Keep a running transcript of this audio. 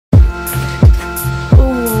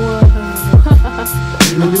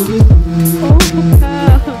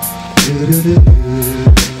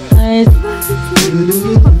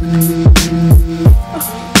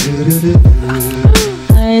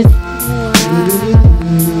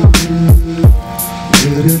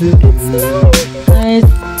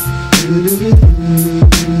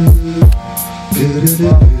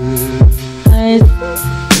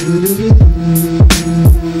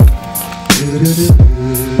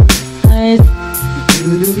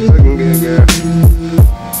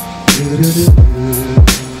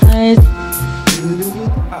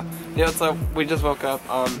So we just woke up.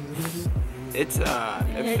 It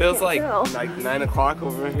feels like 9 o'clock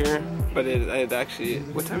over here, but it actually.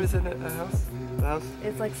 What time is it at the house? The house?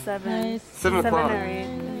 It's like 7. 7 o'clock. 7 or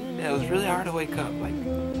 8. Yeah, it was really hard to wake up. Like,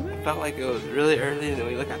 I felt like it was really early, and then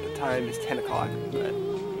we look at the time. It's 10 o'clock. But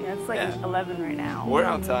yeah, it's like 11 right now. We're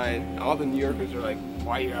outside. All the New Yorkers are like,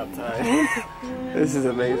 "Why are you outside?" This is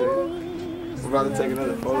amazing. We're about to take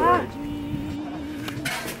another photo.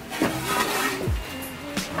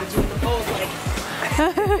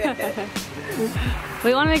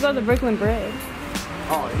 We wanted to go to the Brooklyn Bridge.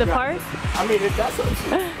 Oh, the park? I mean, if that's what you...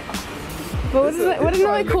 But wouldn't it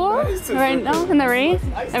look cool? Right now, in the rain?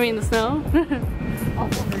 I mean, the snow? I'm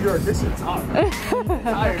from New York, this shit's hot. I'm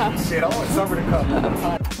tired of shit. I want summer to come. I'm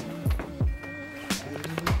tired.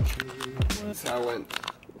 So I went,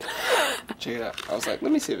 check it out. I was like,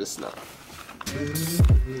 let me see if it's snow.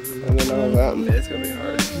 And then I was out, and it's gonna be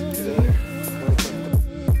hard to get in there.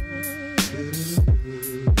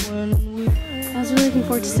 I was really looking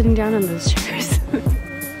forward to sitting down on those chairs.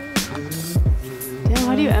 Damn,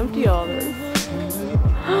 how do you empty all this?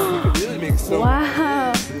 Really make snow.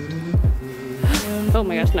 Wow. Oh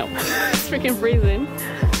my gosh, no. It's freaking freezing.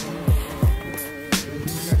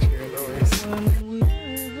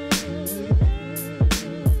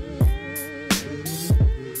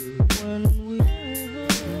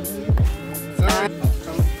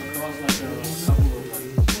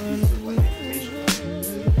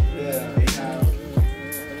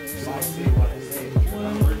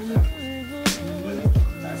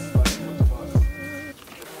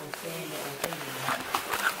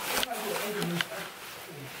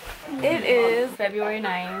 It is February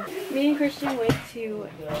 9th. Me and Christian went to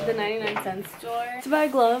the 99-cent store to buy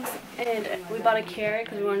gloves, and we bought a carrot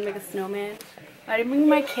because we wanted to make a snowman. I didn't bring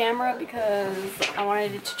my camera because I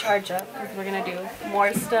wanted it to charge up because we're going to do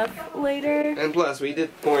more stuff later. And plus, we did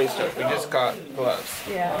boring stuff. We just got gloves.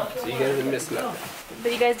 Yeah. So you guys didn't miss nothing.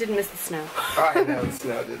 But you guys didn't miss the snow. I know, the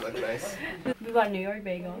snow did look nice. We bought New York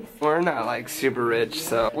bagels. We're not like super rich,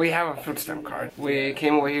 so we have a food stamp card. We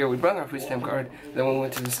came over here, we brought our food stamp card. Then we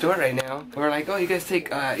went to the store right now. We were like, oh, you guys take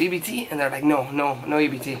EBT? And they're like, no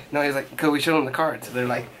EBT. No, he's like, cause we showed them the card. So they're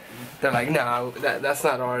like, no, that's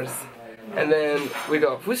not ours. And then we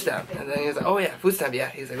go, food stamp. And then he's like, oh yeah, food stamp, yeah.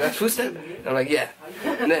 He's like, that's food stamp? And I'm like, yeah.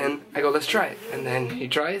 And then I go, let's try it. And then he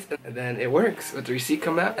tries, and then it works. With the receipt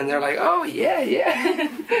come out, and they're like, oh yeah.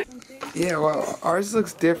 Yeah, well, ours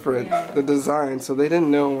looks different, the design, so they didn't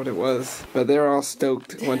know what it was. But they were all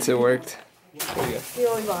stoked once it worked. Oh, yeah. We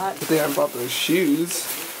only bought. I think I bought those shoes.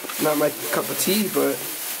 Not my cup of tea, but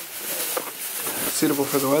suitable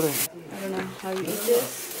for the weather. I don't know how you eat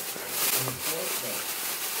this.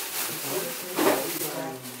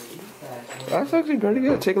 That's actually pretty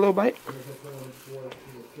good. Take a little bite.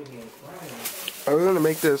 I was gonna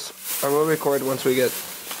make this. I will record once we get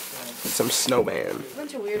some snowman. A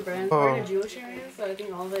bunch of weird brands. We're in a Jewish area, so I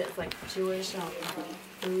think all of it is like Jewish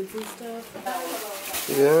foods and stuff.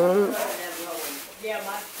 Yeah.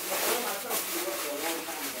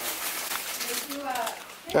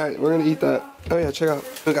 Alright, we're gonna eat that. Oh yeah, check out.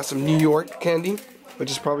 We got some New York candy,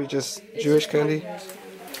 which is probably just Jewish candy.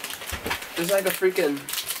 It's like a freaking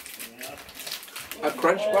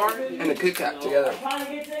Crunch Bar and a Kit Kat together.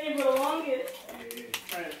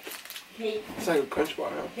 It's like a Crunch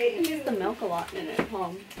Bar. I use the milk a lot in it at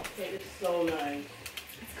home. It's so nice.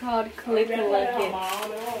 It's called Calicula.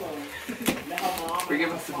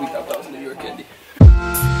 Forgive us if we thought that was New York candy.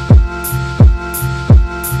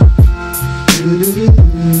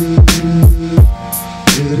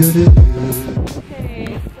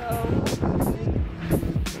 Okay, so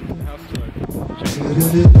House tour.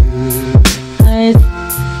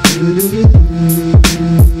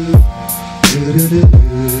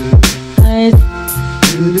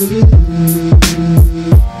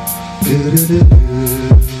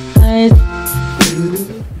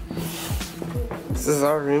 This is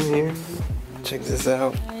our room here. Check this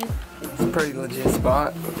out. It's a pretty legit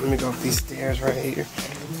spot. Let me go up these stairs right here.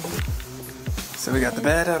 So we got the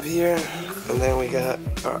bed up here, and then we got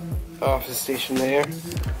our office station there.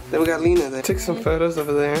 Then we got Lena there. Took some photos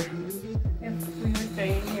over there. if we were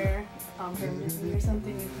staying here permanently or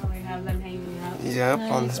something, we'd probably have them hanging out. Yep,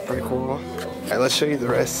 on this brick wall. Alright, let's show you the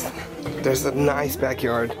rest. There's a nice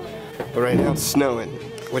backyard, but right now it's snowing,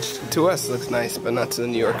 which to us looks nice, but not to the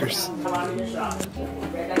New Yorkers.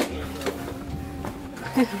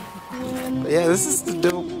 But yeah, this is the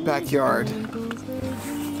dope backyard.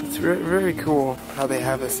 It's very cool how they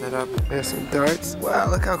have it set up. There's some darts. Wow,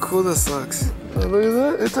 look how cool this looks. Oh, look at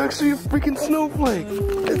that. It's actually a freaking snowflake.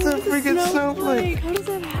 It's a freaking snowflake. How does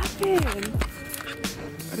that happen?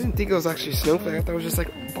 I didn't think it was actually a snowflake. I thought it was just like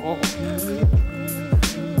a ball.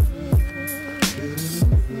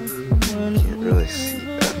 Can't really see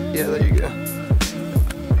that. Yeah, there you go.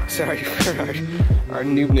 Sorry for our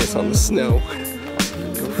noobness on the snow.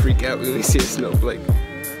 Go freak out when we see a snowflake.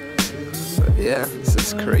 But yeah, this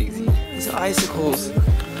is crazy. These icicles.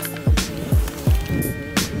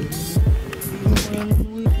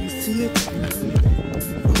 You see it?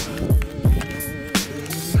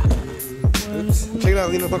 Oops. Check it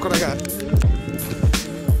out, Lena. Look what I got.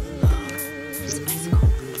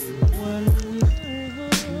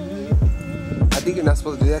 I think you're not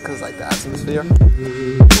supposed to do that because like the atmosphere.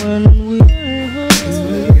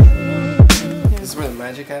 This is where the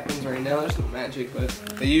magic happens right now. There's no magic, but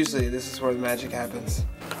usually this is where the magic happens.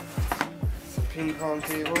 Some ping pong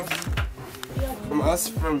tables.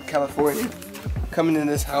 From California, coming in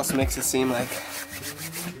this house makes it seem like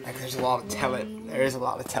there's a lot of talent. There is a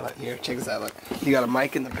lot of talent here. Check this out. Look, you got a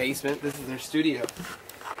mic in the basement. This is their studio.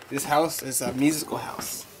 This house is a musical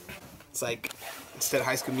house. It's like instead of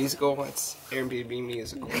High School Musical, it's Airbnb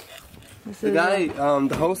musical. The guy,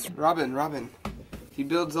 the host, Robin, he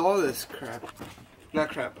builds all this crap. Not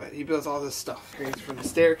crap, but he builds all this stuff. From the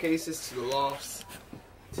staircases to the lofts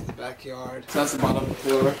to the backyard. So that's the bottom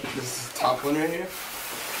floor. This is the top one right here.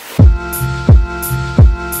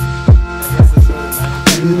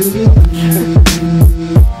 I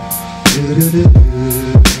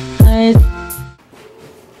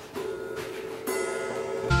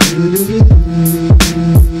guess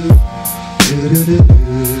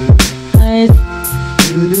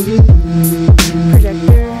this is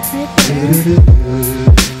projector right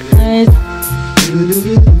there.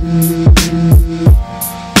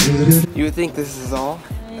 You would think this is all.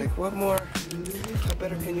 Like, what more? How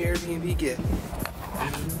better can your Airbnb get?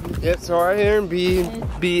 Yep, so our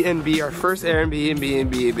BNB, our first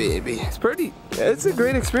Airbnb. It's pretty. It's a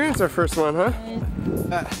great experience, our first one, huh?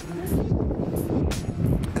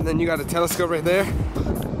 And then you got a telescope right there.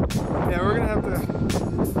 Yeah, we're gonna have to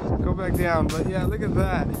go back down, but yeah, look at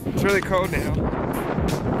that. It's really cold now.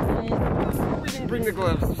 We didn't bring the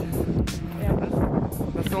gloves. Yeah,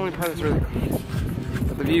 that's the only part that's really cold.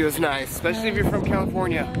 But the view is nice, especially if you're from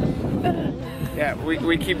California. Yeah,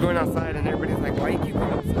 we keep going outside and everybody's like, why you keep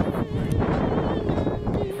going outside?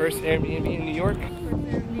 First Airbnb in New York? First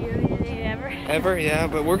Airbnb ever? Ever, yeah,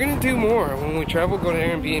 but we're gonna do more. When we travel, go to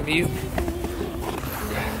Airbnbs.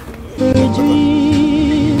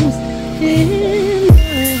 Dreams in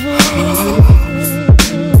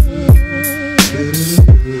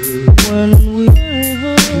when we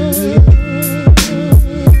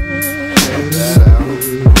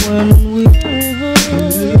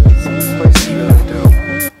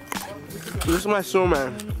This is my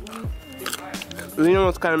snowman. Lena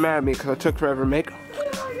was kind of mad at me because I took forever to make.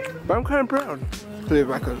 But I'm kind of proud. See if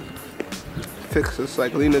I can fix this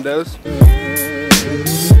like Lena does. We're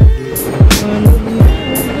on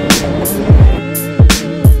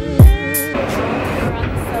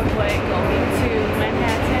the subway going to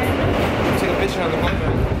Manhattan. Take a picture on the way back.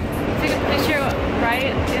 Took a picture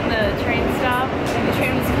right in the train stop and the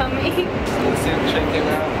train was coming. Let's see if the train came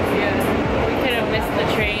out. Yeah, we could have missed the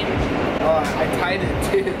train. Oh, I tied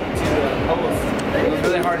it to the post. It was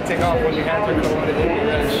really hard to take off when your hands were going in the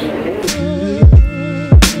rush.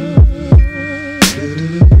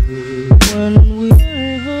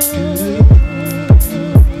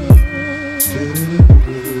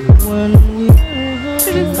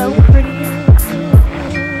 It is so pretty.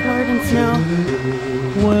 Covered in snow.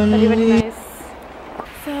 Everybody nice.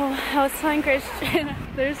 So I was telling Christian,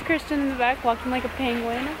 there's Christian in the back walking like a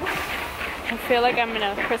penguin. I feel like I'm in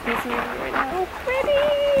a Christmas movie right now. Oh, pretty!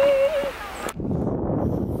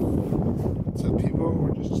 So people,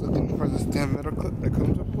 we're just looking for this damn metal clip that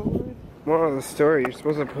comes up forward. Moral of the story, you're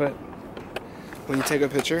supposed to put, when you take a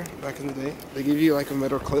picture, back in the day, they give you like a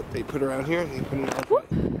metal clip they put around here and you put it on.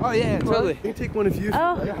 Oh yeah, totally. You can take one if you.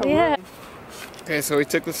 Oh, yeah. Okay, so we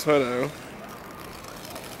took this photo.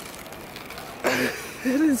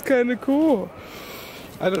 It is kind of cool.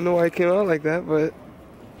 I don't know why it came out like that, but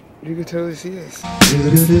you can totally see this.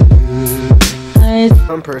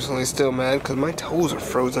 I'm personally still mad because my toes are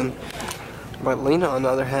frozen. But Lena, on the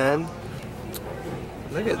other hand,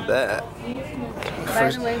 look at that. By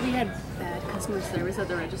the way, we had bad customer service at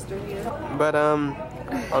the register here. But on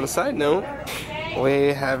a side note,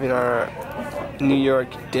 we're having our New York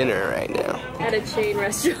dinner right now. At a chain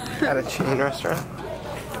restaurant. At a chain restaurant?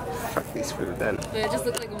 Fuck these food then. But it just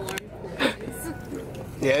looked like a warm place.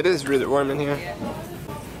 Yeah, it is really warm in here. Yeah.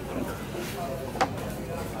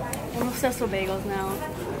 I'm obsessed with bagels now.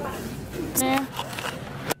 Yeah.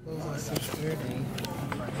 Those are so sturdy.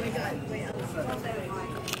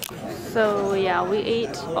 So yeah, we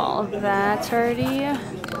ate all of that already.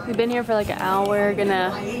 We've been here for like an hour. We're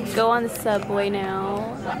gonna go on the subway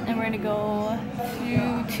now, and we're gonna go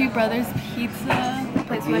to Two Brothers Pizza, the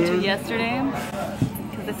place we went to yesterday,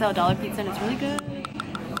 because they sell dollar pizza and it's really good.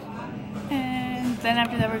 And then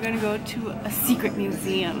after that, we're gonna go to a secret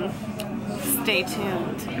museum. Stay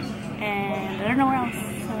tuned. And I don't know where else,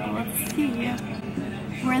 so let's see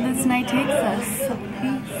where this night takes us. So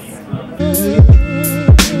peace.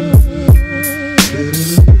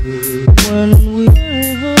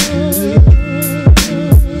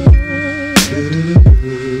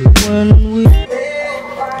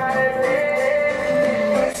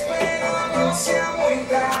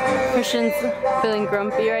 Christian's feeling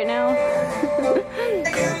grumpy right now.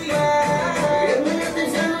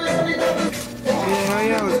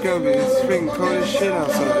 Yeah, it's gonna be. It's freaking cold as shit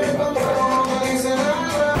outside. We're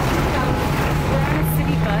on a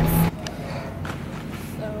city bus,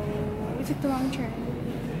 so we took the wrong turn.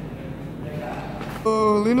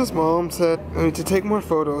 Oh, Lena's mom said I need to take more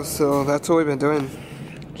photos, so that's what we've been doing.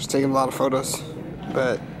 Just taking a lot of photos.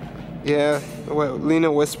 But yeah, what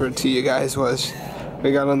Lena whispered to you guys was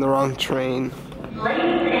we got on the wrong train.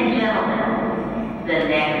 Ladies and gentlemen, the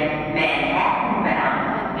next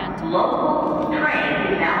Manhattan-bound local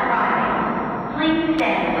train is now arriving. Please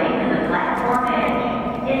stand away from the platform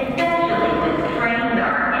edge, especially when trains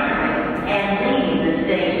are entering and leaving the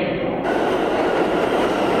station.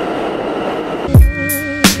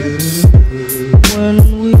 When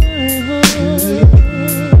we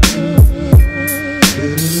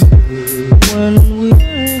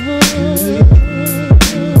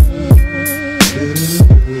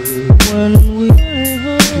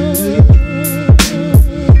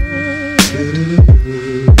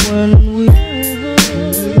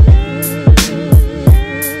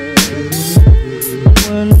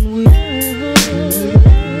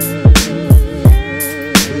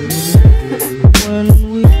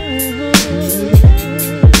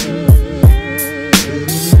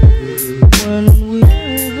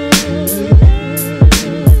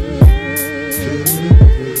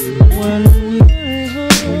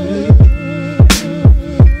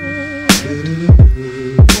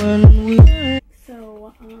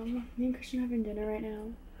Me and Christian are having dinner right now.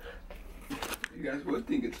 You guys would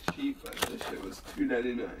think it's cheap, but this shit was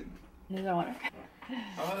 $2.99. Is that water?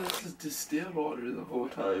 Oh, this is distilled water the whole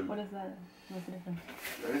time. What is that? What's the difference?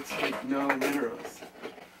 It's like no minerals.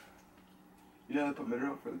 You know they put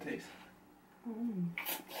mineral for the taste.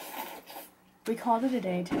 We called it a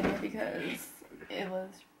day today because it was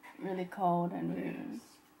really cold and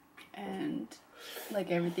like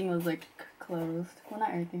everything was like closed. Well,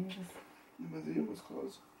 not everything. It was just The museum was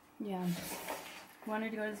closed. yeah. We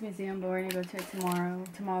wanted to go to this museum, but we're gonna go to it tomorrow.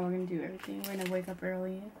 Tomorrow we're gonna do everything. We're gonna wake up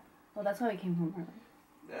early. Well, that's why we came home early.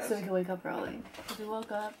 So we could wake up early. We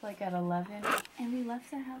woke up like at 11 and we left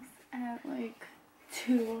the house at like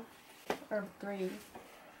 2 or 3.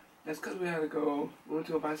 That's because we had to go. We went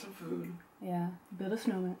to go buy some food. Yeah, build a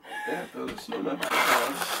snowman. Yeah, build a snowman by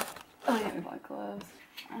ourselves. Oh yeah, we bought gloves.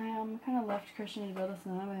 I kind of left Christian to build a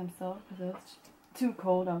snowman by himself because it was too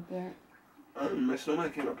cold out there. My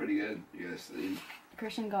snowman came out pretty good. You guys see?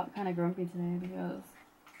 Christian got kind of grumpy today because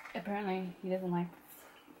apparently he doesn't like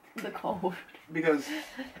the cold. Because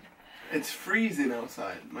it's freezing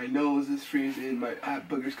outside. My nose is freezing. I have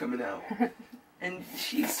boogers coming out. And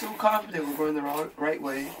she's so confident we're going the right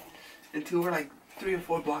way until we're like 3 or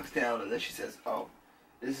 4 blocks down, and then she says, "Oh,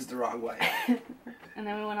 this is the wrong way." And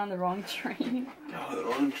then we went on the wrong train. Oh, the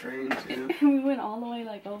wrong train too. And we went all the way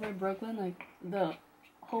like over Brooklyn, like the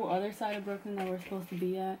whole other side of Brooklyn that we're supposed to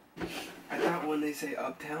be at. I thought when they say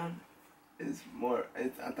uptown is more, I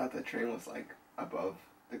thought the train was like above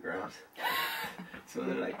the ground. So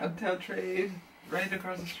they're like, uptown train, right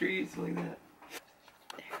across the street, something like that.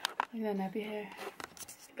 Look at that nappy hair.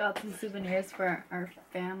 Got some souvenirs for our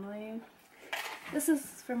family. This is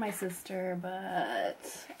for my sister, but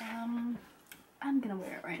I'm gonna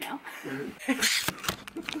wear it right now.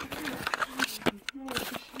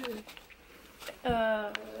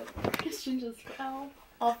 Christian just fell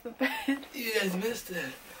off the bed. You guys missed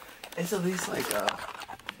it. It's at least like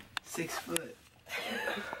 6 foot.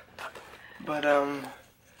 But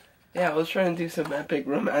yeah, I was trying to do some epic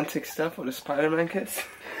romantic stuff with a Spider-Man kiss.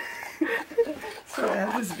 So I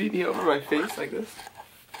have this beanie over my face like this.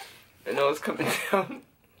 I know it's coming down,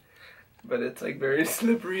 but it's like very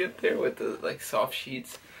slippery up there with the like soft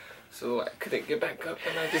sheets. So I couldn't get back up,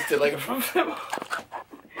 and I just did like a front flip.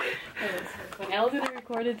 When Elle did it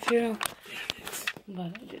recorded too, but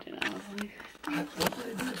I didn't. I was like, What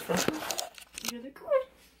did I do this front flip? you did it good.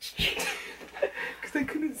 Because I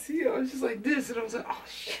couldn't like this, and I was like, oh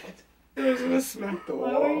shit. I was gonna smack the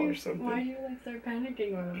wall or something. Why did you like start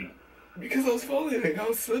panicking or? Because I was falling, like I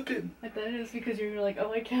was slipping. I thought it was because you were like,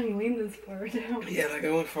 oh, I can't lean this far down. Yeah, like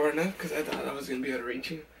I went far enough because I thought I was gonna be able to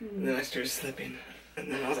reach you. And then I started slipping.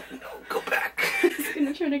 And then I was like, no, go back. I was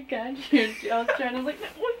gonna try to catch you. I was like,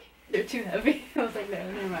 no, they're too heavy. I was like,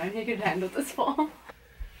 no, never mind. He could handle this fall.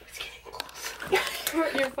 It's getting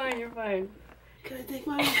close. You're fine, you're fine. Can I take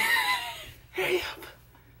mine?